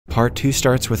Part 2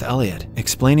 starts with Elliot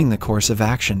explaining the course of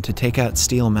action to take out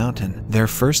Steel Mountain, their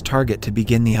first target to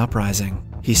begin the uprising.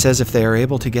 He says if they are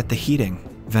able to get the heating,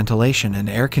 ventilation, and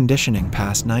air conditioning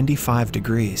past 95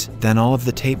 degrees, then all of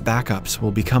the tape backups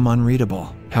will become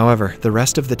unreadable. However, the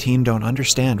rest of the team don't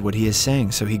understand what he is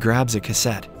saying, so he grabs a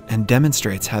cassette and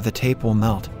demonstrates how the tape will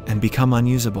melt and become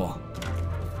unusable.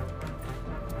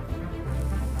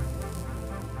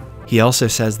 He also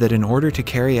says that in order to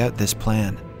carry out this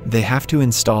plan, they have to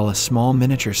install a small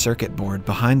miniature circuit board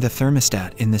behind the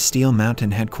thermostat in the Steel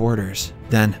Mountain headquarters.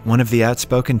 Then, one of the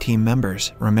outspoken team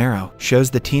members, Romero,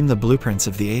 shows the team the blueprints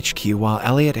of the HQ while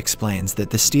Elliot explains that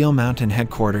the Steel Mountain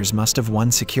headquarters must have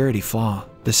one security flaw.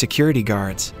 The security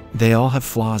guards, they all have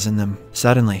flaws in them.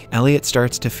 Suddenly, Elliot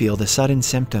starts to feel the sudden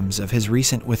symptoms of his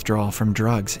recent withdrawal from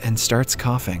drugs and starts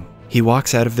coughing. He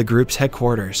walks out of the group's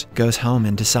headquarters, goes home,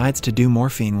 and decides to do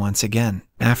morphine once again.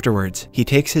 Afterwards, he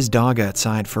takes his dog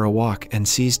outside for a walk and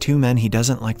sees two men he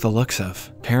doesn't like the looks of.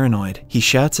 Paranoid, he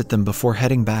shouts at them before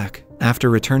heading back. After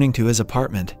returning to his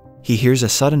apartment, he hears a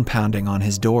sudden pounding on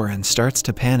his door and starts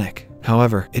to panic.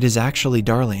 However, it is actually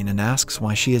Darlene and asks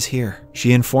why she is here.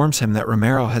 She informs him that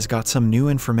Romero has got some new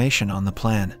information on the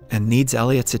plan and needs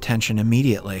Elliot's attention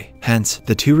immediately. Hence,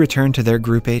 the two return to their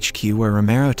group HQ where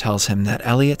Romero tells him that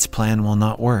Elliot's plan will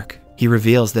not work. He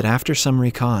reveals that after some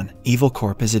recon, Evil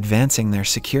Corp is advancing their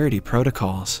security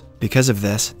protocols. Because of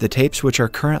this, the tapes, which are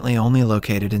currently only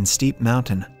located in Steep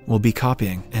Mountain, will be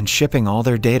copying and shipping all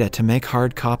their data to make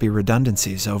hard copy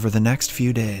redundancies over the next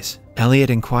few days.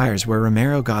 Elliot inquires where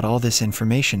Romero got all this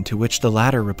information, to which the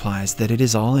latter replies that it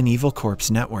is all in Evil Corp's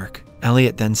network.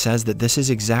 Elliot then says that this is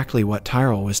exactly what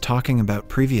Tyrell was talking about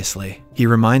previously. He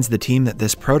reminds the team that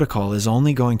this protocol is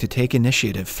only going to take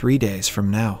initiative 3 days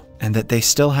from now, and that they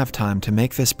still have time to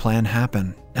make this plan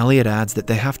happen. Elliot adds that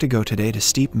they have to go today to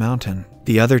Steep Mountain.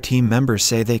 The other team members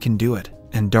say they can do it,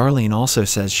 and Darlene also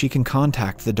says she can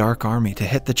contact the Dark Army to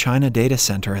hit the China data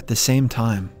center at the same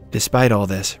time. Despite all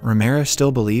this, Romero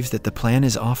still believes that the plan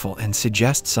is awful and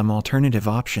suggests some alternative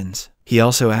options. He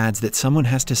also adds that someone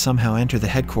has to somehow enter the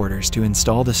headquarters to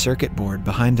install the circuit board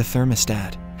behind the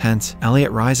thermostat. Hence,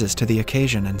 Elliot rises to the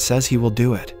occasion and says he will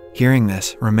do it. Hearing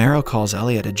this, Romero calls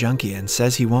Elliot a junkie and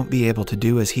says he won't be able to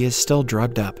do as he is still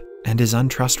drugged up and is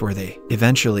untrustworthy.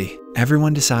 Eventually,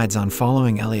 everyone decides on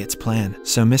following Elliot's plan,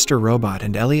 so Mr. Robot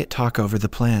and Elliot talk over the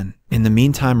plan. In the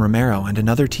meantime, Romero and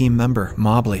another team member,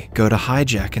 Mobley, go to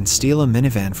hijack and steal a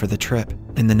minivan for the trip.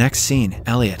 In the next scene,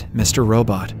 Elliot, Mr.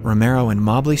 Robot, Romero, and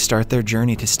Mobley start their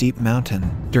journey to Steep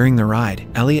Mountain. During the ride,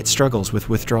 Elliot struggles with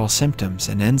withdrawal symptoms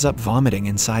and ends up vomiting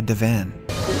inside the van.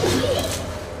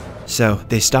 So,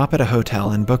 they stop at a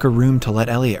hotel and book a room to let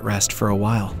Elliot rest for a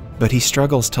while. But he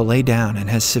struggles to lay down and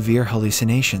has severe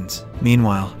hallucinations.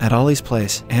 Meanwhile, at Ollie's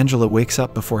place, Angela wakes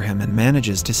up before him and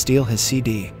manages to steal his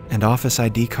CD and office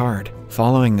ID card.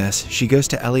 Following this, she goes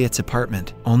to Elliot's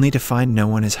apartment, only to find no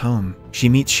one is home. She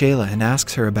meets Shayla and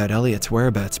asks her about Elliot's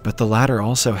whereabouts, but the latter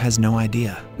also has no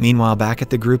idea. Meanwhile, back at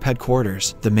the group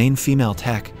headquarters, the main female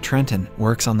tech, Trenton,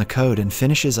 works on the code and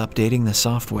finishes updating the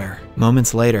software.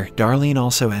 Moments later, Darlene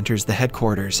also enters the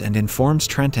headquarters and informs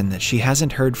Trenton that she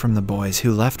hasn't heard from the boys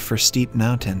who left for Steep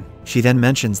Mountain. She then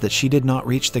mentions that she did not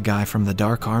reach the guy from the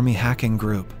Dark Army hacking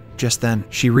group. Just then,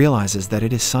 she realizes that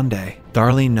it is Sunday.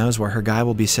 Darlene knows where her guy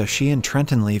will be, so she and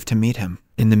Trenton leave to meet him.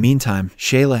 In the meantime,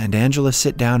 Shayla and Angela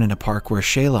sit down in a park where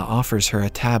Shayla offers her a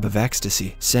tab of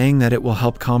ecstasy, saying that it will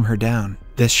help calm her down.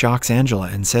 This shocks Angela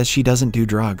and says she doesn't do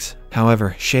drugs.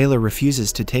 However, Shayla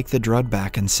refuses to take the drug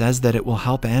back and says that it will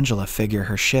help Angela figure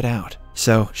her shit out.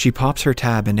 So, she pops her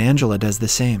tab and Angela does the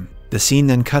same. The scene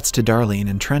then cuts to Darlene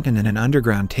and Trenton in an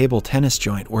underground table tennis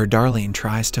joint where Darlene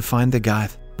tries to find the guy,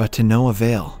 but to no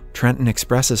avail. Trenton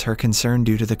expresses her concern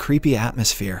due to the creepy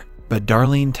atmosphere, but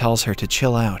Darlene tells her to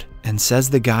chill out and says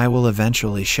the guy will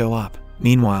eventually show up.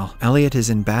 Meanwhile, Elliot is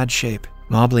in bad shape.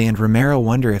 Mobley and Romero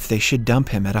wonder if they should dump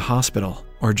him at a hospital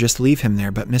or just leave him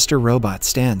there, but Mr. Robot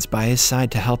stands by his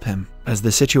side to help him. As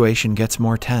the situation gets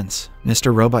more tense,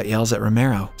 Mr. Robot yells at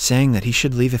Romero, saying that he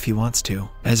should leave if he wants to.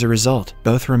 As a result,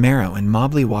 both Romero and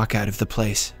Mobley walk out of the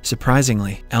place.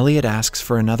 Surprisingly, Elliot asks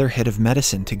for another hit of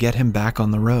medicine to get him back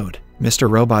on the road. Mr.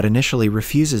 Robot initially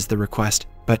refuses the request,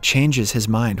 but changes his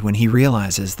mind when he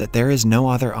realizes that there is no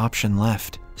other option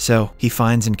left. So, he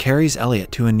finds and carries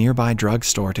Elliot to a nearby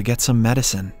drugstore to get some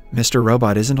medicine. Mr.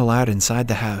 Robot isn't allowed inside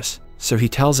the house, so he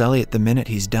tells Elliot the minute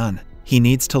he's done, he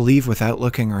needs to leave without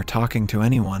looking or talking to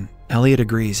anyone. Elliot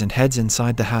agrees and heads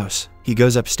inside the house. He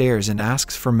goes upstairs and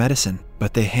asks for medicine,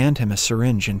 but they hand him a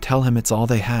syringe and tell him it's all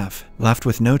they have. Left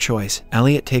with no choice,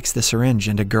 Elliot takes the syringe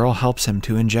and a girl helps him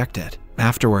to inject it.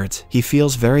 Afterwards, he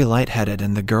feels very lightheaded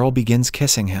and the girl begins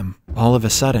kissing him. All of a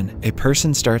sudden, a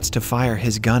person starts to fire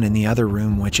his gun in the other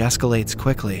room, which escalates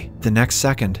quickly. The next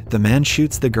second, the man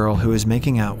shoots the girl who is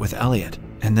making out with Elliot,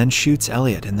 and then shoots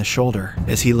Elliot in the shoulder.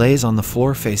 As he lays on the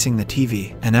floor facing the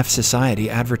TV, an F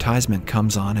Society advertisement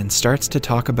comes on and starts to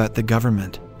talk about the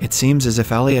government. It seems as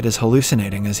if Elliot is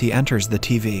hallucinating as he enters the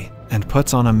TV and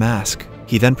puts on a mask.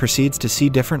 He then proceeds to see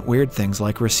different weird things,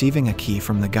 like receiving a key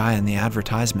from the guy in the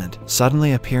advertisement,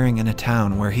 suddenly appearing in a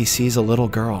town where he sees a little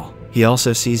girl. He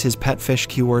also sees his pet fish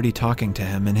Qwerty talking to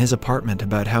him in his apartment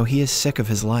about how he is sick of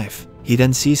his life. He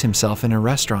then sees himself in a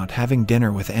restaurant having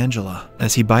dinner with Angela.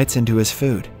 As he bites into his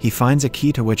food, he finds a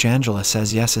key, to which Angela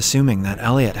says yes, assuming that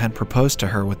Elliot had proposed to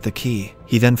her with the key.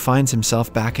 He then finds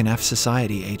himself back in F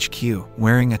Society HQ,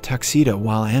 wearing a tuxedo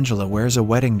while Angela wears a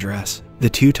wedding dress. The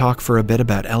two talk for a bit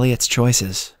about Elliot's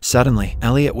choices. Suddenly,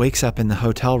 Elliot wakes up in the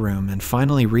hotel room and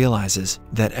finally realizes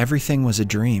that everything was a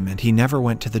dream and he never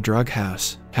went to the drug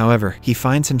house. However, he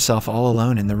finds himself all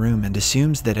alone in the room and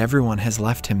assumes that everyone has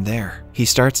left him there. He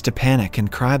starts to panic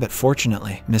and cry, but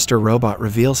fortunately, Mr. Robot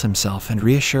reveals himself and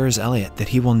reassures Elliot that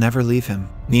he will never leave him.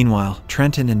 Meanwhile,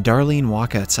 Trenton and Darlene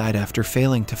walk outside after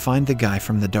failing to find the guy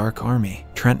from the Dark Army.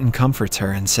 Trenton comforts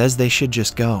her and says they should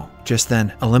just go. Just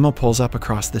then, a limo pulls up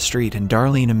across the street and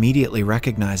Darlene immediately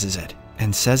recognizes it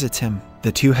and says it's him.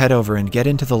 The two head over and get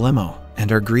into the limo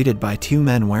and are greeted by two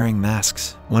men wearing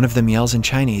masks. One of them yells in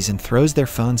Chinese and throws their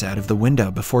phones out of the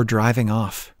window before driving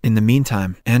off. In the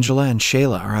meantime, Angela and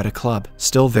Shayla are at a club,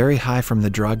 still very high from the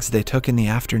drugs they took in the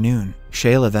afternoon.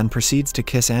 Shayla then proceeds to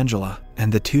kiss Angela,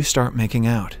 and the two start making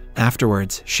out.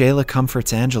 Afterwards, Shayla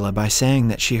comforts Angela by saying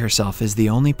that she herself is the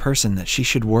only person that she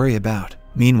should worry about.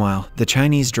 Meanwhile, the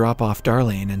Chinese drop off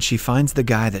Darlene and she finds the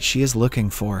guy that she is looking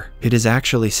for. It is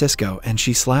actually Cisco, and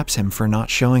she slaps him for not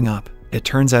showing up. It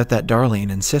turns out that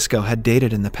Darlene and Cisco had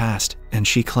dated in the past, and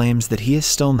she claims that he is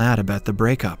still mad about the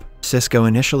breakup. Cisco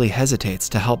initially hesitates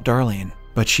to help Darlene,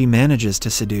 but she manages to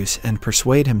seduce and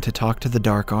persuade him to talk to the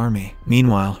Dark Army.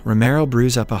 Meanwhile, Romero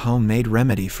brews up a homemade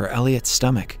remedy for Elliot's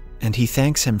stomach, and he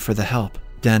thanks him for the help.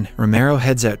 Then, Romero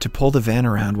heads out to pull the van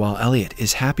around while Elliot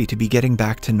is happy to be getting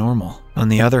back to normal. On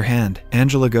the other hand,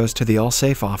 Angela goes to the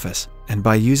all-safe office, and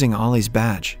by using Ollie's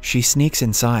badge, she sneaks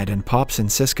inside and pops in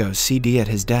Cisco's CD at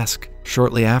his desk.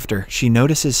 Shortly after, she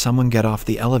notices someone get off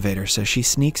the elevator, so she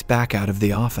sneaks back out of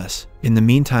the office. In the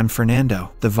meantime,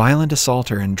 Fernando, the violent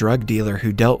assaulter and drug dealer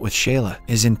who dealt with Shayla,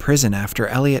 is in prison after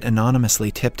Elliot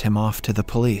anonymously tipped him off to the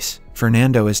police.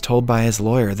 Fernando is told by his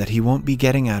lawyer that he won't be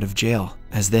getting out of jail,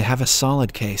 as they have a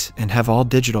solid case and have all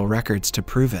digital records to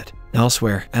prove it.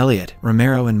 Elsewhere, Elliot,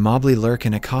 Romero, and Mobley lurk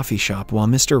in a coffee shop while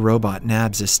Mr. Robot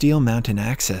nabs a Steel Mountain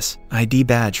Access ID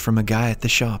badge from a guy at the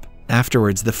shop.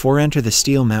 Afterwards, the four enter the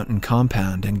Steel Mountain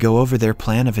compound and go over their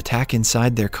plan of attack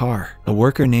inside their car. A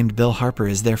worker named Bill Harper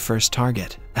is their first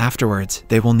target. Afterwards,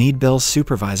 they will need Bill's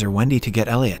supervisor Wendy to get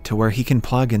Elliot to where he can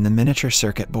plug in the miniature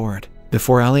circuit board.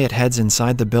 Before Elliot heads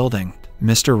inside the building,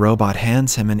 Mr. Robot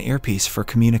hands him an earpiece for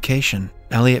communication.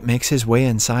 Elliot makes his way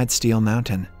inside Steel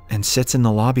Mountain and sits in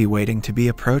the lobby waiting to be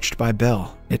approached by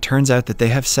Bill. It turns out that they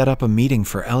have set up a meeting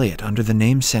for Elliot under the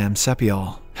name Sam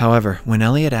Sepiol. However, when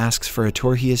Elliot asks for a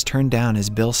tour, he is turned down as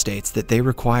Bill states that they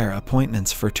require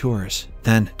appointments for tours.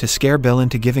 Then, to scare Bill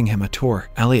into giving him a tour,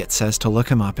 Elliot says to look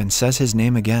him up and says his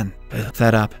name again.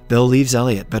 Fed up, Bill leaves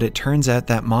Elliot, but it turns out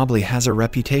that Mobley has a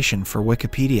reputation for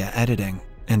Wikipedia editing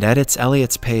and edits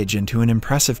Elliot's page into an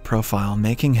impressive profile,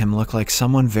 making him look like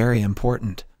someone very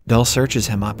important. Bill searches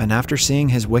him up and after seeing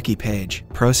his wiki page,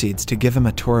 proceeds to give him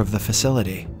a tour of the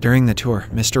facility. During the tour,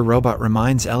 Mr. Robot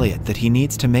reminds Elliot that he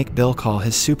needs to make Bill call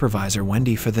his supervisor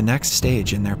Wendy for the next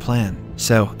stage in their plan.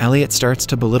 So, Elliot starts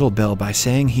to belittle Bill by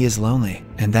saying he is lonely,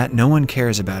 and that no one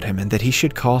cares about him and that he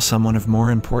should call someone of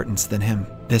more importance than him.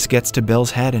 This gets to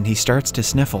Bill's head and he starts to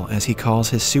sniffle as he calls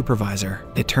his supervisor.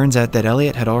 It turns out that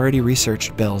Elliot had already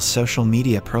researched Bill's social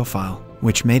media profile,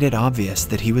 which made it obvious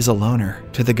that he was a loner.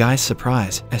 To the guy's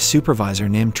surprise, a supervisor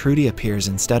named Trudy appears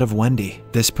instead of Wendy.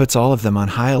 This puts all of them on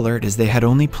high alert as they had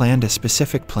only planned a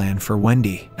specific plan for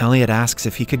Wendy. Elliot asks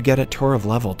if he could get a tour of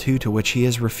level 2, to which he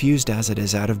is refused as it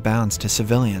is out of bounds to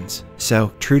civilians.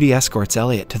 So, Trudy escorts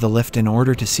Elliot to the lift in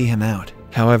order to see him out.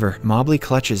 However, Mobley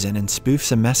clutches in and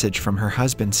spoofs a message from her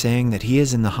husband saying that he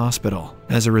is in the hospital.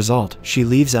 As a result, she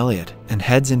leaves Elliot and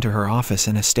heads into her office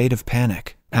in a state of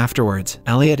panic. Afterwards,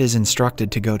 Elliot is instructed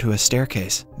to go to a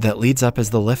staircase that leads up as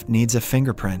the lift needs a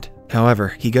fingerprint.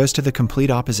 However, he goes to the complete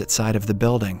opposite side of the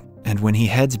building, and when he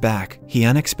heads back, he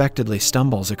unexpectedly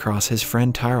stumbles across his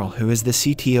friend Tyrell, who is the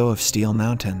CTO of Steel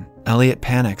Mountain. Elliot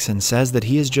panics and says that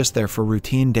he is just there for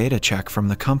routine data check from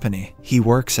the company he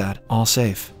works at, all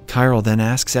safe. Tyrell then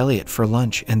asks Elliot for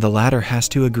lunch, and the latter has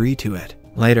to agree to it.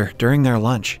 Later, during their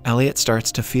lunch, Elliot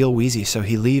starts to feel wheezy, so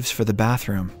he leaves for the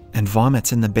bathroom and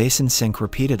vomits in the basin sink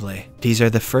repeatedly. These are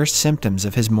the first symptoms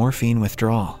of his morphine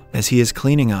withdrawal. As he is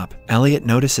cleaning up, Elliot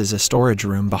notices a storage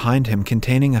room behind him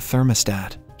containing a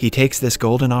thermostat. He takes this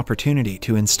golden opportunity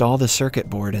to install the circuit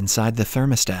board inside the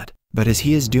thermostat, but as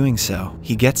he is doing so,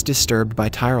 he gets disturbed by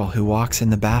Tyrell, who walks in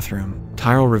the bathroom.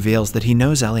 Tyrell reveals that he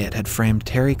knows Elliot had framed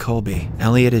Terry Colby.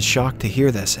 Elliot is shocked to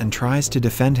hear this and tries to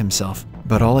defend himself,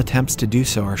 but all attempts to do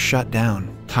so are shut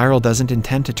down. Tyrell doesn't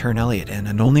intend to turn Elliot in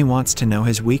and only wants to know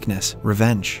his weakness,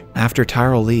 revenge. After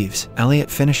Tyrell leaves, Elliot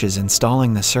finishes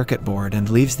installing the circuit board and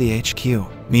leaves the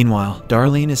HQ. Meanwhile,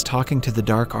 Darlene is talking to the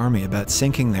Dark Army about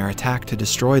syncing their attack to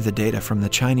destroy the data from the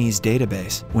Chinese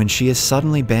database when she is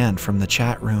suddenly banned from the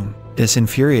chat room. This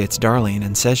infuriates Darlene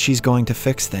and says she's going to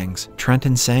fix things,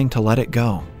 Trenton saying to let it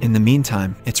go. In the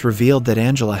meantime, it's revealed that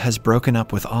Angela has broken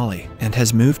up with Ollie and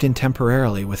has moved in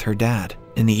temporarily with her dad.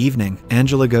 In the evening,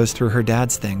 Angela goes through her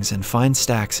dad's things and finds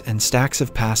stacks and stacks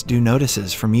of past due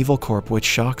notices from Evil Corp, which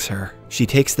shocks her. She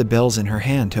takes the bills in her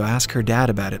hand to ask her dad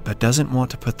about it, but doesn't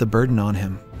want to put the burden on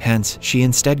him. Hence, she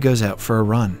instead goes out for a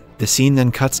run. The scene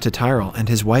then cuts to Tyrell and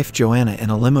his wife Joanna in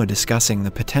a limo discussing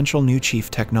the potential new chief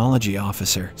technology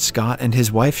officer, Scott, and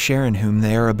his wife Sharon, whom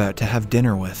they are about to have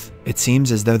dinner with. It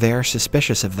seems as though they are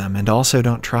suspicious of them and also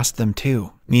don't trust them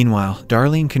too. Meanwhile,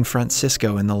 Darlene confronts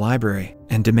Cisco in the library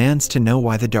and demands to know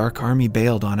why the Dark Army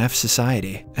bailed on F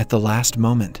Society at the last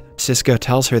moment. Cisco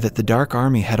tells her that the Dark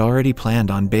Army had already planned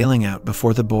on bailing out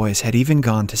before the boys had even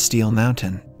gone to Steel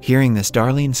Mountain. Hearing this,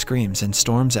 Darlene screams and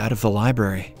storms out of the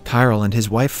library. Tyrell and his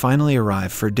wife finally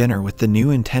arrive for dinner with the new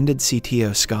intended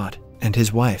CTO, Scott, and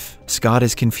his wife. Scott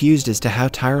is confused as to how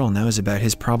Tyrell knows about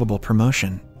his probable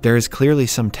promotion. There is clearly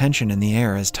some tension in the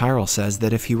air as Tyrell says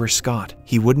that if he were Scott,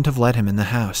 he wouldn't have let him in the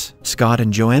house. Scott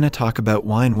and Joanna talk about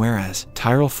wine, whereas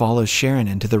Tyrell follows Sharon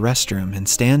into the restroom and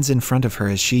stands in front of her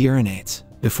as she urinates.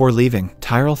 Before leaving,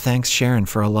 Tyrell thanks Sharon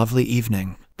for a lovely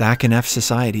evening. Back in F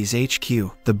Society's HQ,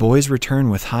 the boys return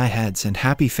with high heads and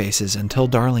happy faces until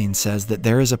Darlene says that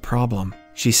there is a problem.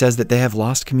 She says that they have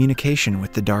lost communication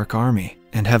with the Dark Army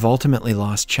and have ultimately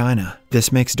lost China.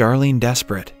 This makes Darlene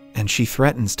desperate, and she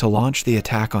threatens to launch the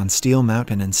attack on Steel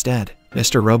Mountain instead.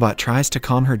 Mr. Robot tries to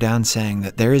calm her down, saying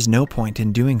that there is no point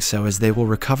in doing so as they will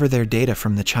recover their data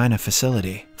from the China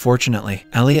facility. Fortunately,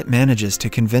 Elliot manages to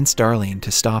convince Darlene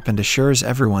to stop and assures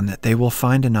everyone that they will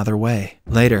find another way.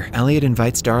 Later, Elliot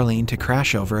invites Darlene to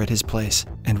crash over at his place,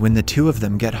 and when the two of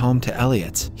them get home to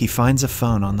Elliot's, he finds a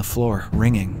phone on the floor,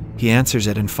 ringing. He answers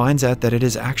it and finds out that it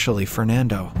is actually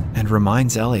Fernando, and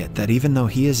reminds Elliot that even though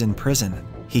he is in prison,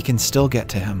 he can still get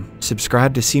to him.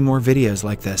 Subscribe to see more videos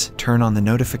like this, turn on the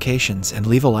notifications, and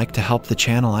leave a like to help the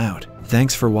channel out.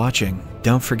 Thanks for watching.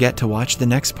 Don't forget to watch the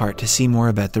next part to see more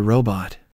about the robot.